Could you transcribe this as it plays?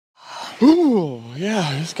Ooh,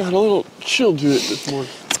 yeah, it's got a little chill to it this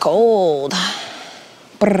morning. It's cold.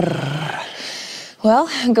 Brrr. Well,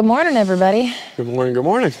 good morning, everybody. Good morning, good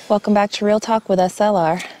morning. Welcome back to Real Talk with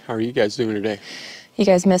SLR. How are you guys doing today? You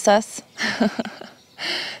guys miss us?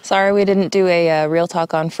 Sorry we didn't do a Real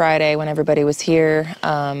Talk on Friday when everybody was here.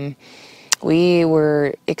 We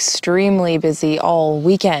were extremely busy all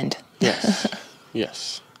weekend. Yes,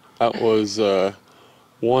 yes. That was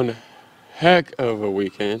one heck of a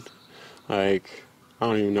weekend. Like, I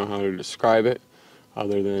don't even know how to describe it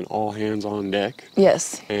other than all hands on deck.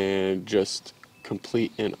 Yes. And just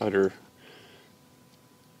complete and utter,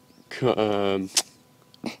 trying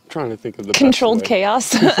to think of the controlled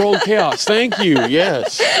chaos. Controlled chaos, thank you,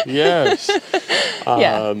 yes, yes.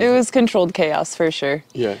 Yeah, it was controlled chaos for sure.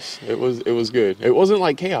 Yes, it was good. It wasn't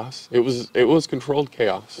like chaos. It was controlled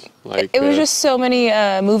chaos. Like it was just so many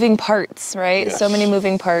moving parts, right? Yes. So many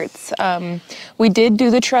moving parts. We did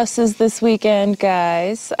do the trusses this weekend,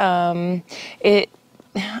 guys. I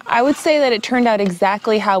would say that it turned out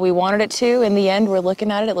exactly how we wanted it to. In the end, we're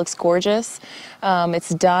looking at it. It looks gorgeous. It's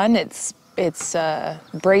done. It's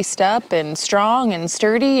braced up and strong and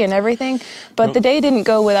sturdy and everything, but the day didn't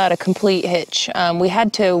go without a complete hitch. We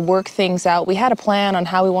had to work things out. We had a plan on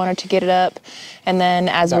how we wanted to get it up, and then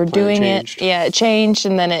as we're doing it, it changed,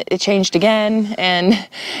 and then it changed again, and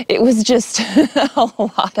it was just a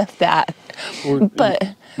lot of that.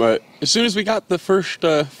 But as soon as we got the first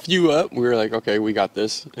few up, we were like, okay, we got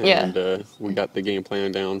this, and we got the game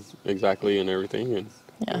plan down exactly and everything, and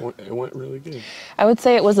it went really good. I would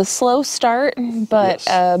say it was a slow start, but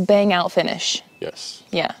a bang out finish. Yes.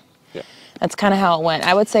 Yeah. Yeah. That's kind of how it went.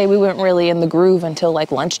 I would say we weren't really in the groove until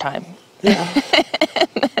like lunchtime. Yeah.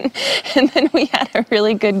 and then we had a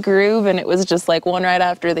really good groove, and it was just like one right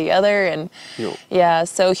after the other. And yeah,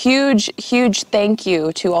 so huge thank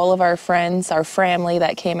you to all of our friends, our family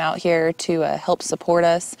that came out here to help support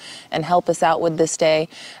us and help us out with this day.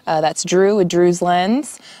 That's Drew with Drew's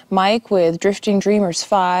Lens, Mike with Drifting Dreamers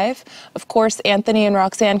 5, of course Anthony and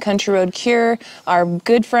Roxanne Country Road Cure, our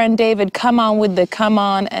good friend David Come On with the Come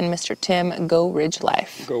On, and Mr. Tim Go Ridge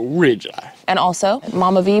Life. Go Ridge Life. And also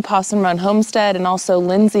Mama V, Possum Run Homestead, and also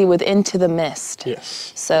Lindsay with Into the Mist.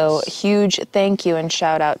 Yes. So huge thank you and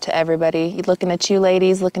shout out to everybody. Looking at you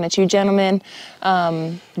ladies, looking at you gentlemen.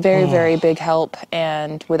 Very big help,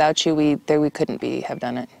 and without you we couldn't have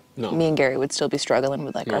done it. No. Me and Gary would still be struggling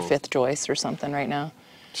with like our fifth choice or something right now.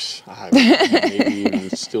 Maybe even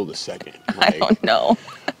still the second. Like, I don't know.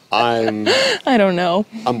 I don't know.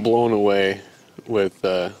 I'm blown away with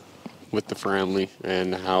the family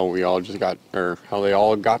and how we all just how they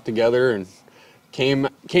all got together and came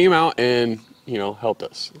out and helped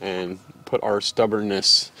us and put our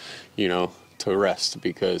stubbornness to rest,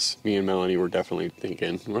 because me and Melanie were definitely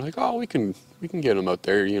thinking, we're like, oh, we can get them out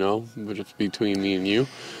there, just between me and you.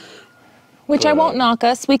 Which I won't knock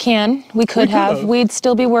us. We could have. We'd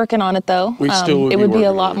still be working on it though. It would be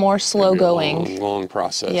a lot more slow going. Long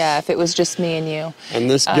process. Yeah, if it was just me and you. And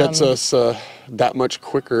this gets us that much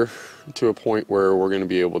quicker to a point where we're going to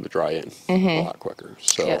be able to dry in a lot quicker.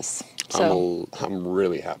 So, yes. I'm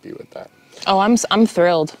really happy with that. Oh, I'm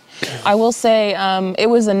thrilled. I will say it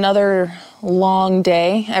was another long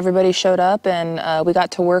day. Everybody showed up, and we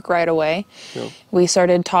got to work right away. Yeah. We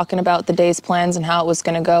started talking about the day's plans and how it was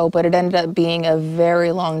going to go, but it ended up being a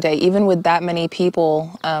very long day. Even with that many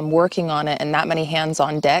people working on it and that many hands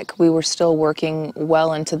on deck, we were still working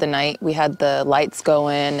well into the night. We had the lights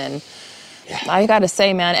going, and I gotta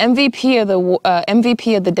say, man, MVP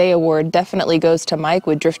of the Day award definitely goes to Mike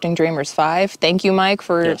with Drifting Dreamers 5. Thank you, Mike,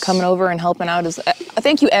 for coming over and helping out.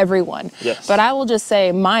 Thank you, everyone. Yes. But I will just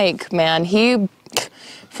say, Mike, man,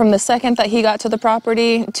 from the second that he got to the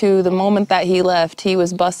property to the moment that he left, he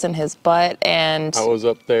was busting his butt. And I was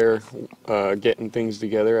up there getting things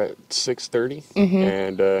together at 6:30,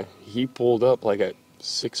 and he pulled up like at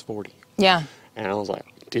 6:40. Yeah. And I was like,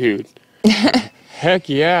 dude. Heck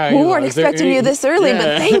yeah. We weren't expecting you this early,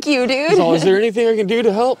 but thank you, dude. So, is there anything I can do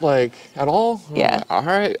to help, like, at all? Yeah. Like, all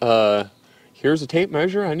right, here's a tape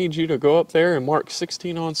measure. I need you to go up there and mark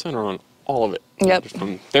 16 on center on all of it. Yep. Just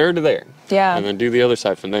from there to there. Yeah. And then do the other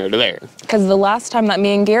side from there to there. Because the last time that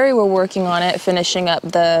me and Gary were working on it, finishing up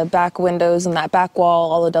the back windows and that back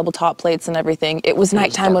wall, all the double top plates and everything, it was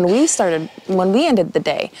nighttime when we ended the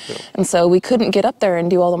day. Yeah. And so we couldn't get up there and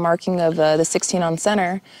do all the marking of the 16 on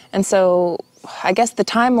center. And so I guess the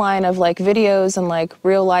timeline of like videos and like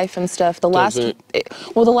real life and stuff, the last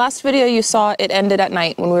video you saw, it ended at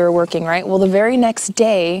night when we were working, right? Well, the very next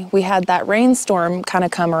day we had that rainstorm kind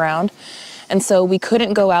of come around, And so we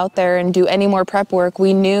couldn't go out there and do any more prep work.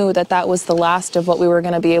 We knew that that was the last of what we were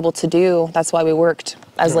going to be able to do. That's why we worked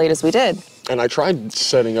as late as we did. And I tried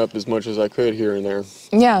setting up as much as I could here and there.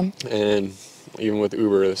 Yeah. And even with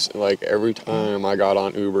Uber, it's like every time I got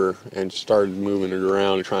on Uber and started moving it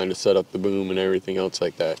around and trying to set up the boom and everything else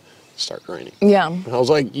like that, it started raining. Yeah. And I was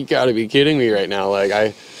like, you got to be kidding me right now. Like,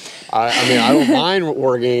 I mean, I don't mind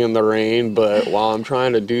working in the rain, but while I'm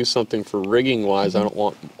trying to do something for rigging wise, I don't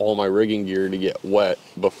want all my rigging gear to get wet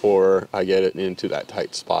before I get it into that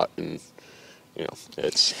tight spot. And, you know,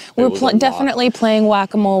 we're definitely playing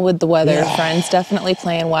whack-a-mole with the weather, friends. Definitely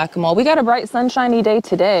playing whack-a-mole. We got a bright, sunshiny day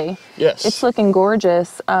today. Yes. It's looking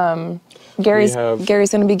gorgeous. Gary's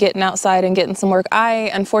going to be getting outside and getting some work. I,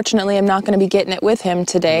 unfortunately, am not going to be getting it with him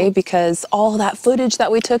today because all that footage that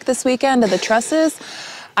we took this weekend of the trusses,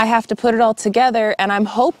 I have to put it all together, and I'm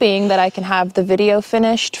hoping that I can have the video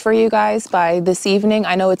finished for you guys by this evening.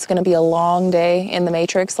 I know it's going to be a long day in the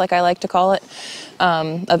Matrix, like I like to call it,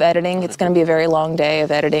 of editing. It's going to be a very long day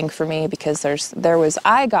of editing for me because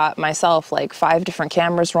I got myself like 5 different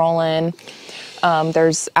cameras rolling.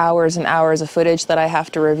 There's hours and hours of footage that I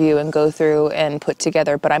have to review and go through and put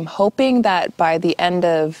together, but I'm hoping that by the end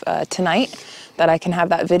of tonight that I can have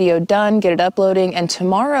that video done, get it uploading, and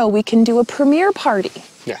tomorrow we can do a premiere party.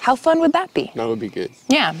 Yeah. How fun would that be? That would be good.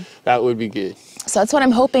 Yeah. That would be good. So that's what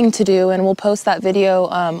I'm hoping to do, and we'll post that video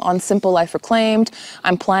on Simple Life Reclaimed.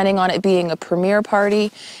 I'm planning on it being a premiere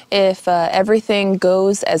party. If everything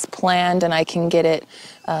goes as planned and I can get it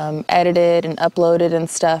edited and uploaded and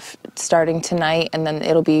stuff starting tonight, and then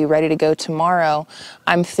it'll be ready to go tomorrow,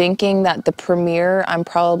 I'm thinking that the premiere,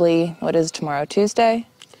 what is tomorrow, Tuesday?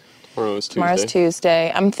 Tomorrow's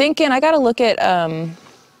Tuesday. I'm thinking I got to look at,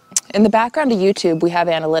 in the background of YouTube, we have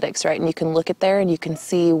analytics, right? And you can look at there and you can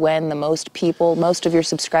see when the most of your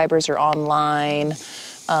subscribers are online,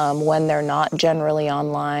 when they're not generally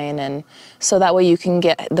online. And so that way you can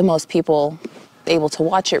get the most people able to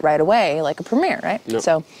watch it right away, like a premiere, right? Yep.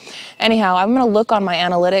 So anyhow, I'm going to look on my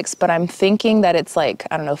analytics, but I'm thinking that it's like,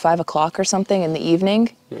 I don't know, 5 o'clock or something in the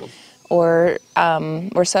evening. Yeah. Or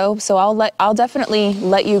so. So I'll definitely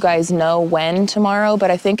let you guys know when tomorrow,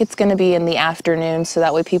 but I think it's going to be in the afternoon, so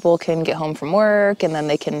that way people can get home from work and then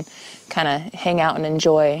they can kind of hang out and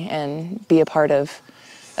enjoy and be a part of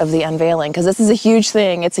the unveiling, because this is a huge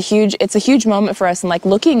thing. It's a huge moment for us. And like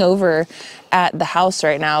looking over at the house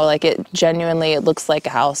right now, like it looks like a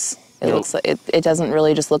house. It looks like it doesn't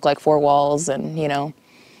really just look like 4 walls, and you know,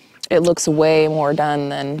 it looks way more done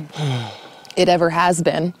than it ever has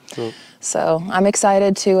been. So I'm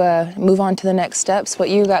excited to move on to the next steps. What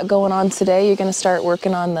you got going on today? You're going to start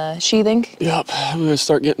working on the sheathing? Yep, I'm going to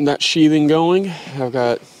start getting that sheathing going. I've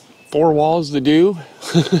got 4 walls to do.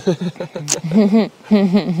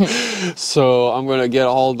 So I'm going to get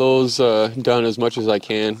all those done as much as I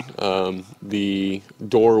can. The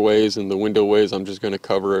doorways and the windowways, I'm just going to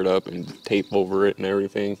cover it up and tape over it and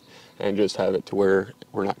everything, and just have it to where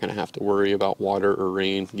we're not going to have to worry about water or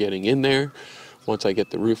rain getting in there. Once I get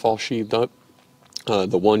the roof all sheathed up,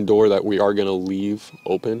 the one door that we are going to leave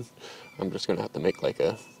open, I'm just going to have to make like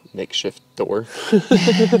a makeshift door. Is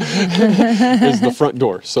the front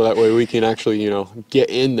door, so that way we can actually, you know, get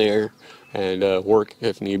in there and work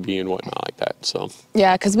if need be and whatnot like that. So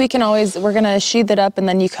yeah, because we're gonna sheathe it up, and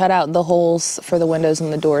then you cut out the holes for the windows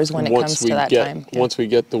and the doors when it comes to that time. Yeah. Once we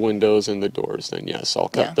get the windows and the doors, then yes, I'll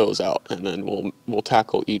cut those out, and then we'll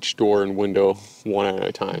tackle each door and window one at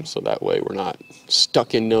a time, so that way we're not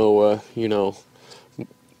stuck in no you know,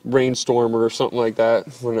 rainstorm or something like that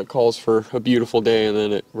when it calls for a beautiful day and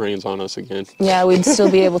then it rains on us again. Yeah, we'd still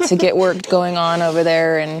be able to get work going on over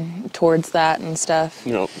there and towards that and stuff.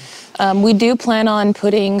 Yep. We do plan on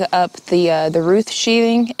putting up the roof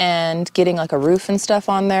sheathing and getting like a roof and stuff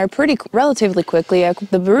on there relatively quickly.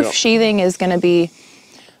 The roof sheathing is going to be,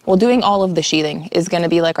 doing all of the sheathing is going to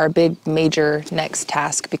be like our big major next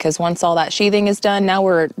task, because once all that sheathing is done, now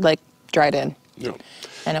we're like dried in. Yep.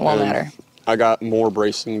 And it won't matter. I got more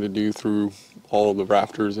bracing to do through all the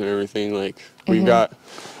rafters and everything. Like I've got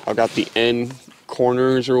the end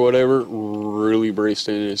corners or whatever really braced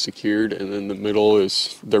in and secured, and then the middle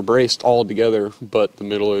they're braced all together, but the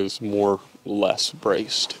middle is more less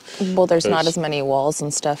braced. Well, there's not as many walls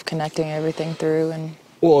and stuff connecting everything through, and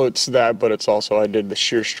well, it's that, but it's also I did the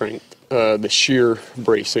shear strength, the shear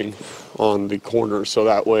bracing on the corners, so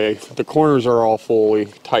that way the corners are all fully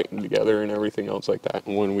tightened together and everything else like that.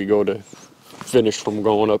 And when we go to finish from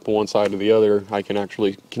going up one side to the other, I can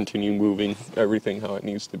actually continue moving everything how it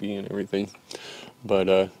needs to be and everything.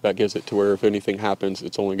 But that gives it to where if anything happens,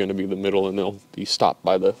 it's only going to be the middle, and they'll be stopped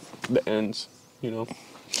by the ends, you know.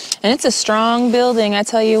 And it's a strong building, I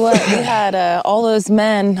tell you what. We had all those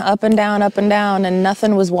men up and down, and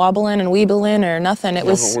nothing was wobbling and weebling or nothing. It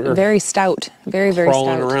was very stout, very, very stout.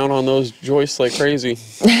 Crawling around on those joists like crazy.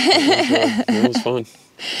 It was fun.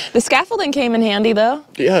 The scaffolding came in handy, though.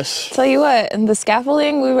 Yes. Tell you what, and the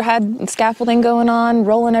scaffolding, we had scaffolding going on,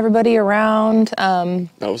 rolling everybody around. That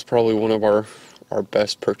was probably one of our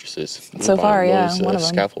best purchases so far, yeah, one of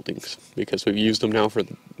them. Scaffoldings, because we've used them now for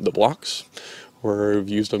the blocks, or we've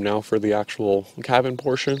used them now for the actual cabin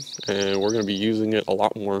portion, and we're going to be using it a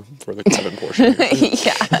lot more for the cabin portion.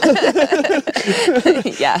 Yeah.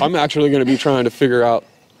 Yeah. I'm actually going to be trying to figure out,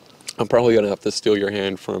 I'm probably going to have to steal your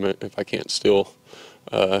hand from it if I can't steal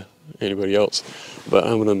anybody else, but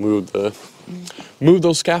I'm going to move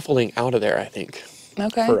those scaffolding out of there, I think.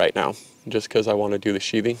 Okay. For right now, just because I want to do the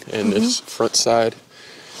sheathing, and this front side,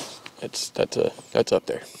 that's up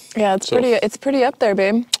there. Yeah, it's pretty up there,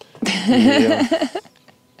 babe. Yeah,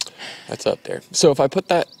 that's up there. So if I put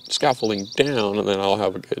that scaffolding down, and then I'll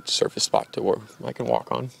have a good surface spot to where I can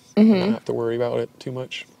walk on. And not have to worry about it too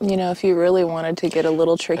much. You know, if you really wanted to get a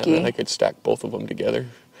little tricky, and then I could stack both of them together.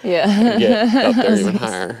 Yeah. And get up there even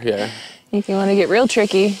higher. Yeah. If you want to get real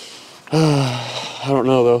tricky. I don't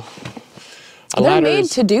know though. They're made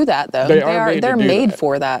to do that, though. They're made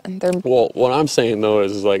for that. Well, what I'm saying though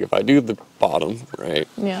is like if I do the bottom, right?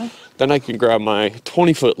 Yeah. Then I can grab my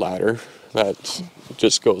 20-foot ladder that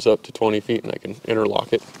just goes up to 20 feet, and I can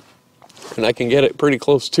interlock it, and I can get it pretty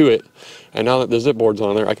close to it. And now that the zip board's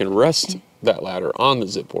on there, I can rest that ladder on the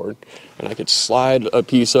zip board, and I could slide a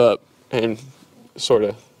piece up and sort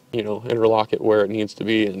of, you know, interlock it where it needs to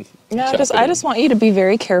be. And yeah, I just want you to be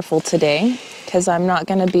very careful today, because I'm not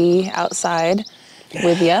going to be outside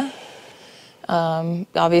with you.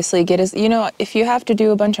 Obviously, you know, if you have to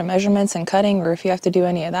do a bunch of measurements and cutting, or if you have to do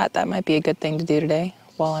any of that, that might be a good thing to do today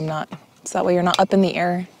while I'm not. So that way you're not up in the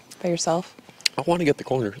air by yourself. I want to get the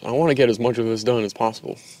corners. I want to get as much of this done as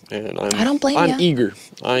possible, and I don't blame you. I'm eager.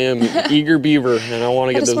 I am eager beaver, and I want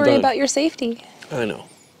to get this done. I just worry about your safety. I know.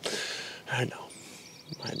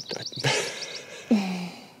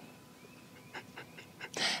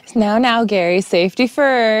 Now, Gary, safety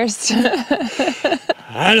first.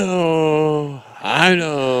 I know.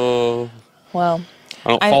 Well, I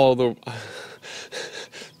don't follow the.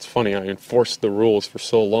 It's funny. I enforced the rules for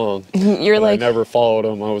so long. You're like, I never followed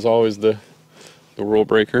them. I was always the rule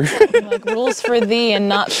breaker. Like, rules for thee and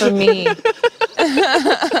not for me.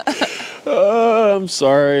 I'm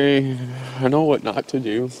sorry. I know what not to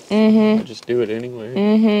do. I just do it anyway.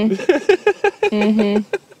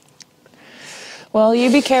 Well,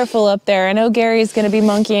 you be careful up there. I know Gary's going to be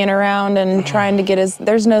monkeying around and trying to get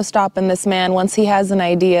there's no stopping this man. Once he has an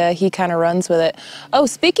idea, he kind of runs with it. Oh,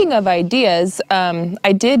 speaking of ideas,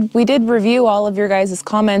 we did review all of your guys'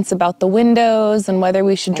 comments about the windows and whether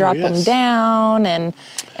we should drop them down and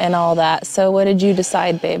all that. So what did you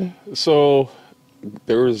decide, babe? So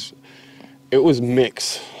it was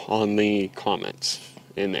mixed on the comments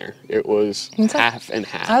in there. It was half and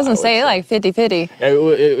half. I was going to say like 50-50.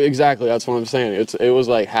 Exactly, that's what I'm saying. It was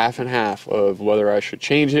like half and half of whether I should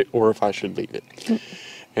change it or if I should leave it.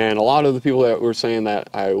 And a lot of the people that were saying that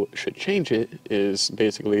I should change it is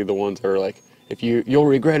basically the ones that are like, you'll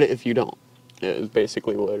regret it if you don't. Is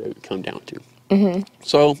basically what it would come down to.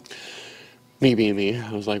 So, me being me,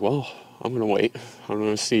 I was like, well, I'm going to wait. I'm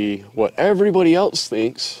going to see what everybody else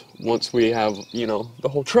thinks once we have, you know, the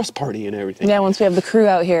whole Truss party and everything. Yeah, once we have the crew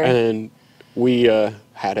out here. And we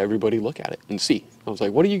had everybody look at it and see. I was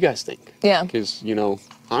like, what do you guys think? Yeah. Because, you know,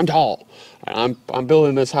 I'm tall. I'm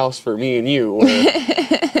building this house for me and you.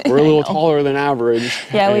 We're a little taller than average.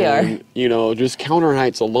 Yeah, we are. You know, just counter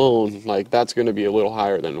heights alone, like that's going to be a little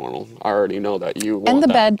higher than normal. I already know that you want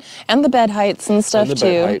that. And the bed heights and stuff too.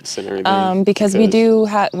 Bed heights and everything. Because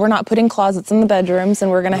we're not putting closets in the bedrooms,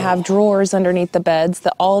 and we're going to have drawers underneath the beds.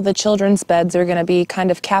 All the children's beds are going to be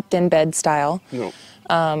kind of captain bed style. No.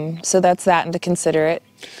 So that's that, and to consider it,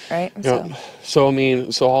 right? Yeah. So I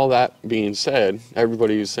mean, all that being said,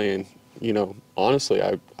 everybody is saying, you know, honestly,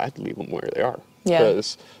 I'd leave them where they are. Yeah.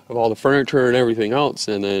 Because of all the furniture and everything else,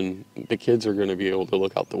 and then the kids are going to be able to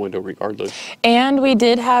look out the window regardless. And we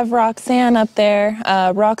did have Roxanne up there.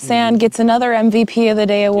 Roxanne gets another MVP of the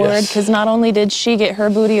Day award, because not only did she get her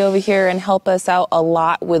booty over here and help us out a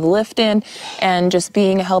lot with lifting and just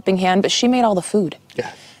being a helping hand, but she made all the food.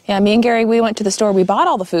 Yeah. Yeah, me and Gary, we went to the store. We bought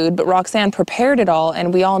all the food, but Roxanne prepared it all,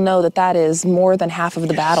 and we all know that that is more than half of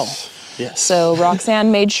the battle. Yes. So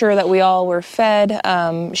Roxanne made sure that we all were fed.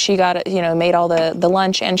 She got it, you know, made all the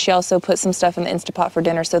lunch, and she also put some stuff in the Instapot for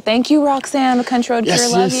dinner. So thank you, Roxanne. Country Road Cure,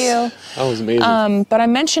 love you. That was amazing. But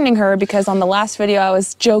I'm mentioning her because on the last video I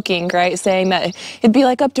was joking, right, saying that it'd be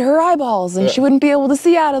like up to her eyeballs and she wouldn't be able to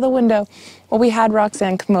see out of the window. Well, we had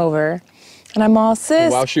Roxanne come over. And I'm all,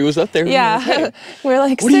 sis. While she was up there. Yeah. We're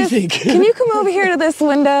like, what sis, do you think? Can you come over here to this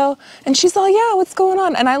window? And she's all, yeah, what's going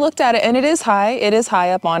on? And I looked at it, and it is high. It is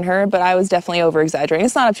high up on her, but I was definitely over-exaggerating.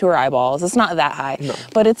 It's not up to her eyeballs. It's not that high. No.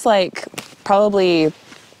 But it's like probably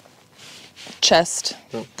chest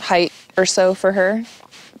height or so for her.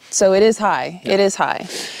 So it is high. Yeah. It is high.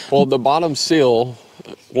 Well, the bottom sill...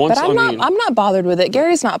 But I'm not bothered with it.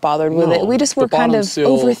 Gary's not bothered with it. We just were kind of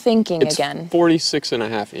overthinking again. It's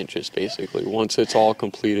 46.5 inches, basically. Once it's all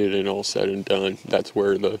completed and all said and done, that's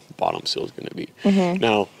where the bottom sill is going to be. Mm-hmm.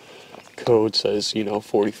 Now, code says, you know,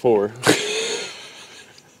 44.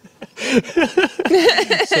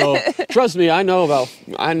 So, trust me, I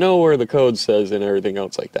know where the code says and everything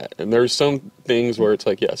else like that. And there's some things where it's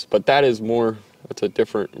like, yes, but that's a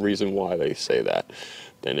different reason why they say that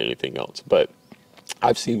than anything else. But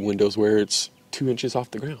I've seen windows where it's 2 inches off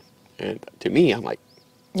the ground, and to me, I'm like,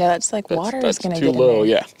 yeah, that's like water is going to get too low.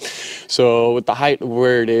 Yeah. So with the height of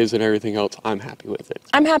where it is and everything else, I'm happy with it.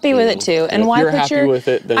 I'm happy with it too. And if you're happy with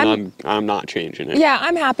it, then I'm not changing it. Yeah,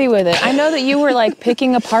 I'm happy with it. I know that you were like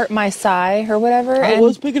picking apart my sigh or whatever. I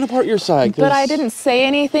was picking apart your sigh, but I didn't say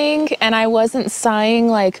anything, and I wasn't sighing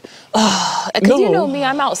like, oh, because you know me,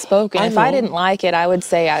 I'm outspoken. If I didn't like it, I would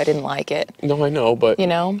say I didn't like it. No, I know, but you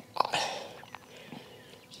know.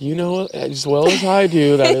 You know as well as I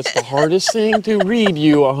do that it's the hardest thing to read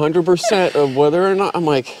you 100% of whether or not. I'm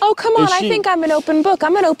like, oh, come on, I think I'm an open book.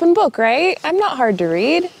 I'm an open book, right? I'm not hard to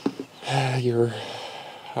read. I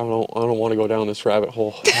don't want to go down this rabbit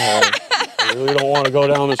hole. I really don't want to go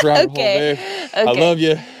down this rabbit hole, babe. Okay. I love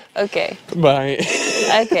you. Okay. Bye.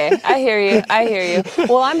 Okay, I hear you.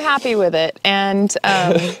 Well, I'm happy with it, and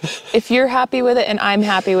if you're happy with it and I'm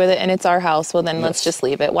happy with it and it's our house, well then let's just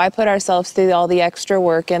leave it. Why put ourselves through all the extra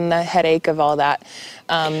work and the headache of all that?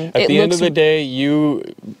 At the end of the day, you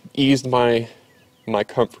eased my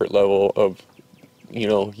comfort level of, you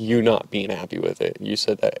know, you not being happy with it. You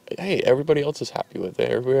said that, hey, everybody else is happy with it,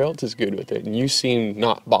 everybody else is good with it, and you seem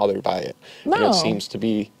not bothered by it. No. And it seems to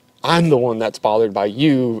be I'm the one that's bothered by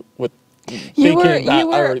you with thinking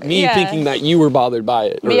that you were bothered by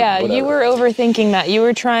it. Yeah, whatever. You were overthinking that. You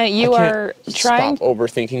were trying. Stop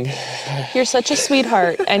overthinking. You're such a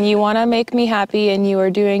sweetheart, and you want to make me happy, and you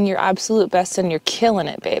are doing your absolute best, and you're killing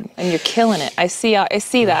it, babe. And you're killing it. I see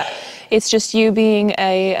that. It's just you being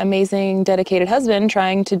a amazing, dedicated husband,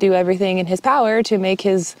 trying to do everything in his power to make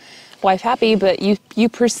his wife happy. But you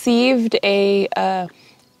perceived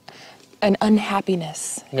an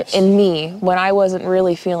unhappiness in me when I wasn't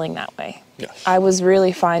really feeling that way. Yes. I was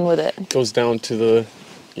really fine with it. It goes down to the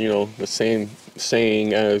same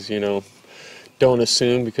saying as, don't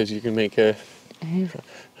assume, because you can make a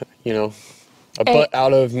butt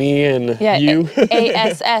out of me and you.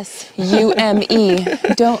 ASSUME.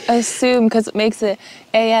 Don't assume, because it makes it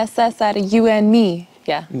ASS out of you and me.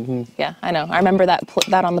 Yeah. Mm-hmm. Yeah, I know. I remember that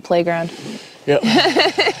on the playground. Yep.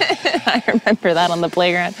 I remember that on the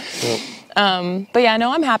playground. Yep. But yeah,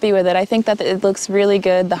 no, I'm happy with it. I think that it looks really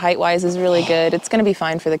good. The height-wise is really good. It's going to be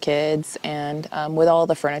fine for the kids, and with all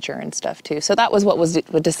the furniture and stuff too. So that was what was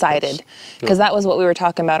decided, because that was what we were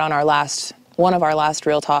talking about on one of our last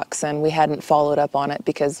Real Talks, and we hadn't followed up on it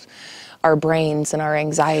because our brains and our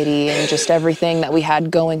anxiety and just everything that we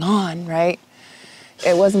had going on, right?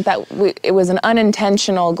 It wasn't that it was an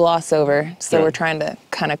unintentional gloss over, so we're trying to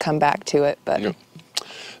kind of come back to it, but. Yeah.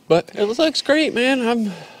 But it looks great,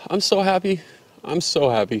 man. I'm so happy. I'm so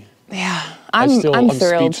happy. Yeah, I'm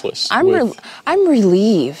thrilled. Speechless. I'm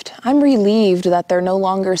relieved. I'm relieved that they're no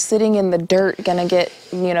longer sitting in the dirt, gonna get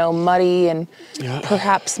muddy and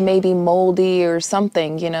perhaps maybe moldy or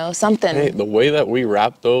something. Something. Hey, the way that we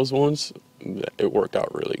wrapped those ones, it worked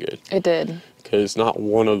out really good. It did. Because not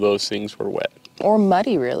one of those things were wet. Or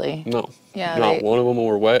muddy, really. No. Yeah. Not one of them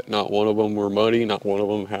were wet. Not one of them were muddy. Not one of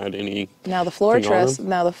them had any. Now the floor truss.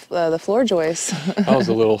 Now the floor joists. That was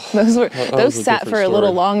a little. those sat for a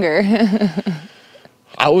little longer.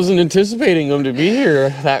 I wasn't anticipating them to be here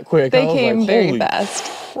that quick. They came very fast.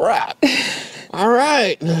 Crap. All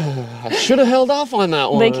right. I should have held off on that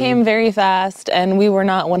one. They came very fast, and we were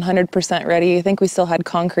not 100% ready. I think we still had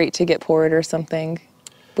concrete to get poured or something.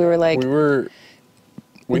 We were like.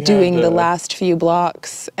 doing the last few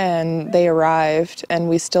blocks, and they arrived, and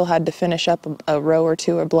we still had to finish up a row or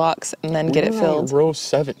two of blocks and then get it filled. On row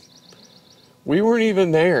 7. We weren't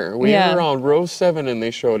even there. We were on row 7 and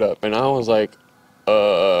they showed up, and I was like,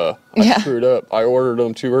 I screwed up. I ordered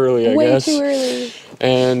them too early, I guess. Way too early.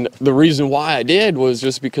 And the reason why I did was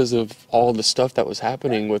just because of all the stuff that was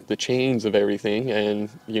happening with the chains of everything. And,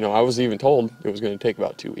 you know, I was even told it was going to take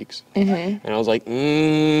about 2 weeks. And I was like,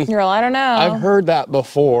 You're all, I don't know. I've heard that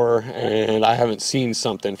before, and I haven't seen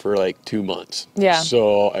something for like 2 months. Yeah.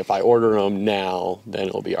 So if I order them now, then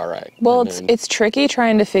it'll be all right. Well, it's tricky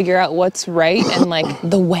trying to figure out what's right and like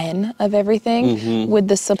the when of everything with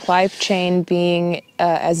the supply chain being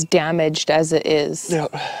as damaged as it is. Yeah.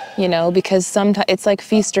 You know, because sometimes it's like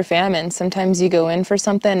feast or famine. Sometimes you go in for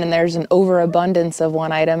something and there's an overabundance of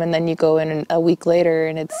one item, and then you go in a week later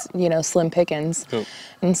and it's, you know, slim pickings. Yep.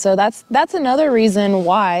 And so that's another reason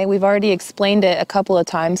why, we've already explained it a couple of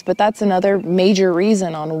times, but that's another major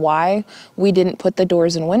reason on why we didn't put the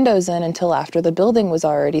doors and windows in until after the building was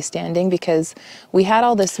already standing, because we had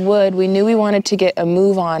all this wood. We knew we wanted to get a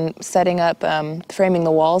move on setting up, framing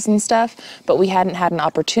the walls and stuff, but we hadn't had an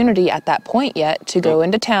opportunity at that point yet to go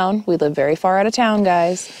into town. We live very far out of town,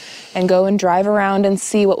 guys, and go and drive around and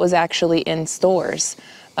see what was actually in stores.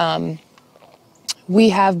 We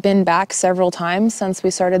have been back several times since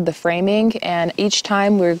we started the framing, and each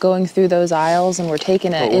time we're going through those aisles and we're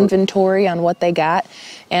taking an inventory on what they got,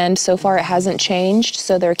 and so far it hasn't changed,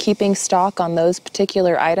 so they're keeping stock on those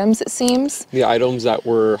particular items, it seems. The items that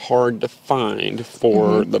were hard to find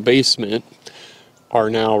for the basement are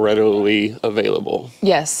now readily available.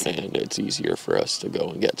 Yes. And it's easier for us to go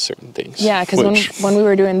and get certain things. Yeah, because when we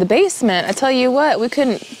were doing the basement, I tell you what, we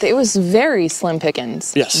couldn't, it was very slim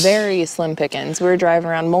pickings. Yes. Very slim pickings. We were driving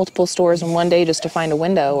around multiple stores in one day just to find a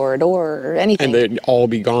window or a door or anything. And they'd all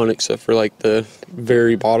be gone except for like the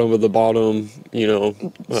very bottom of the bottom, you know,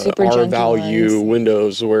 R value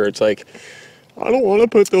windows where it's like, I don't want to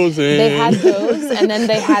put those in. They had those, and then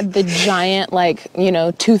they had the giant, like, you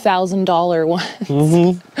know, $2,000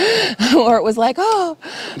 ones. Or it was like, oh,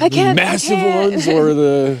 I can't. Massive ones, or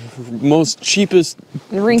the most cheapest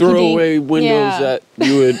throwaway windows that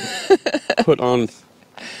you would put on,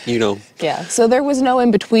 you know. Yeah, so there was no in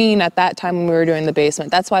between at that time when we were doing the basement.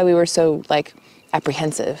 That's why we were so, like,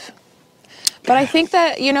 apprehensive. But I think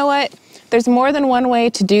that, you know what? There's more than one way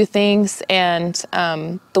to do things, and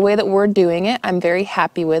the way that we're doing it, I'm very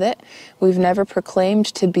happy with it. We've never proclaimed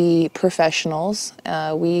to be professionals.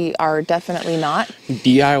 We are definitely not.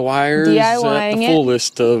 DIYers at the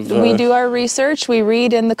fullest of... We do our research. We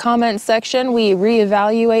read in the comments section. We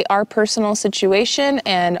reevaluate our personal situation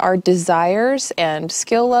and our desires and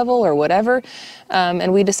skill level or whatever,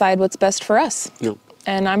 and we decide what's best for us. Yep.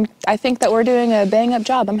 And I think that we're doing a bang-up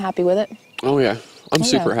job. I'm happy with it. Oh, yeah. I'm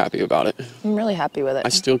super happy about it. I'm really happy with it. I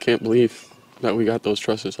still can't believe that we got those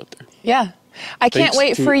trusses up there. Yeah. I can't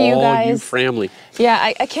wait for you guys. FRAMILY.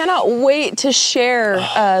 Yeah, I cannot wait to share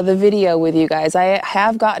the video with you guys. I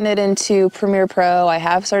have gotten it into Premiere Pro. I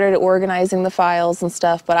have started organizing the files and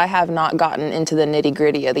stuff, but I have not gotten into the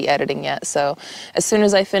nitty-gritty of the editing yet. So as soon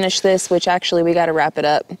as I finish this, which actually we got to wrap it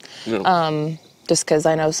up. No. Just because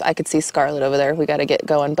I know I could see Scarlett over there. We got to get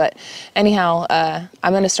going. But anyhow,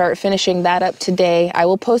 I'm going to start finishing that up today. I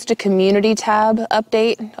will post a community tab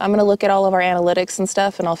update. I'm going to look at all of our analytics and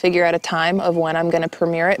stuff, and I'll figure out a time of when I'm going to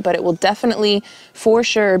premiere it. But it will definitely, for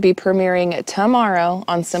sure, be premiering tomorrow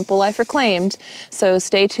on SimpleLifeReclaimed. So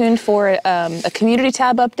stay tuned for a community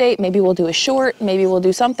tab update. Maybe we'll do a short. Maybe we'll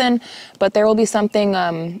do something. But there will be something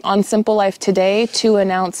on Simple Life today to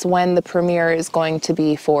announce when the premiere is going to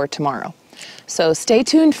be for tomorrow. So stay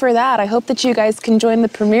tuned for that. I hope that you guys can join the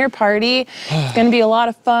premiere party. It's going to be a lot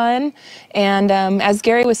of fun. And as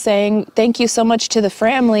Gary was saying, thank you so much to the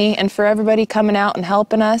FRAMILY and for everybody coming out and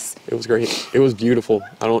helping us. It was great. It was beautiful.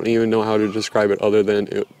 I don't even know how to describe it other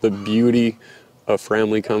than the beauty of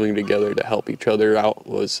FRAMILY coming together to help each other out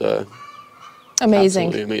was amazing.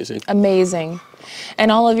 Absolutely amazing. Amazing.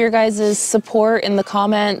 And all of your guys' support in the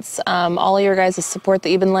comments, all of your guys' support that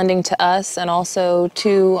you've been lending to us and also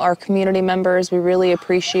to our community members, we really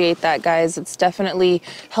appreciate that, guys. It's definitely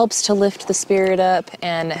helps to lift the spirit up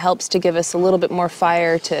and it helps to give us a little bit more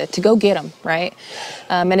fire to go get them, right?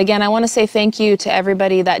 And again, I want to say thank you to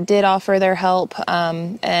everybody that did offer their help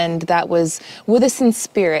and that was with us in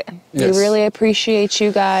spirit. Yes. We really appreciate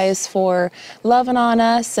you guys for loving on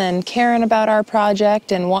us and caring about our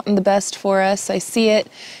project and wanting the best for us. I see it,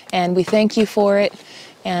 and we thank you for it.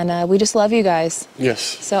 And we just love you guys. Yes.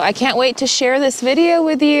 So I can't wait to share this video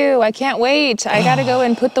with you. I can't wait. I got to go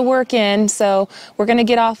and put the work in. So we're going to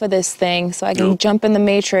get off of this thing so I can jump in the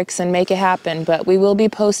matrix and make it happen. But we will be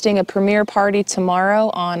posting a premiere party tomorrow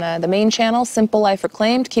on the main channel, Simple Life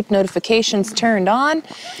Reclaimed. Keep notifications turned on.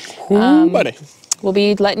 Buddy. We'll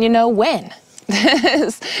be letting you know when.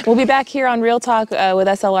 We'll be back here on Real Talk with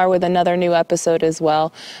SLR with another new episode as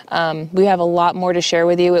well. We have a lot more to share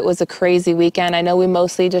with you. It was a crazy weekend. I know we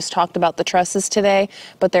mostly just talked about the trusses today,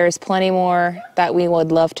 but there's plenty more that we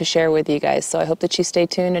would love to share with you guys. So I hope that you stay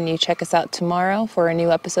tuned and you check us out tomorrow for a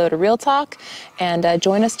new episode of Real Talk, and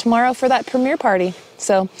join us tomorrow for that premiere party.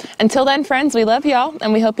 So until then, friends, we love y'all,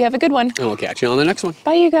 and we hope you have a good one. And we'll catch you on the next one.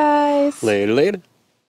 Bye, you guys. Later, later.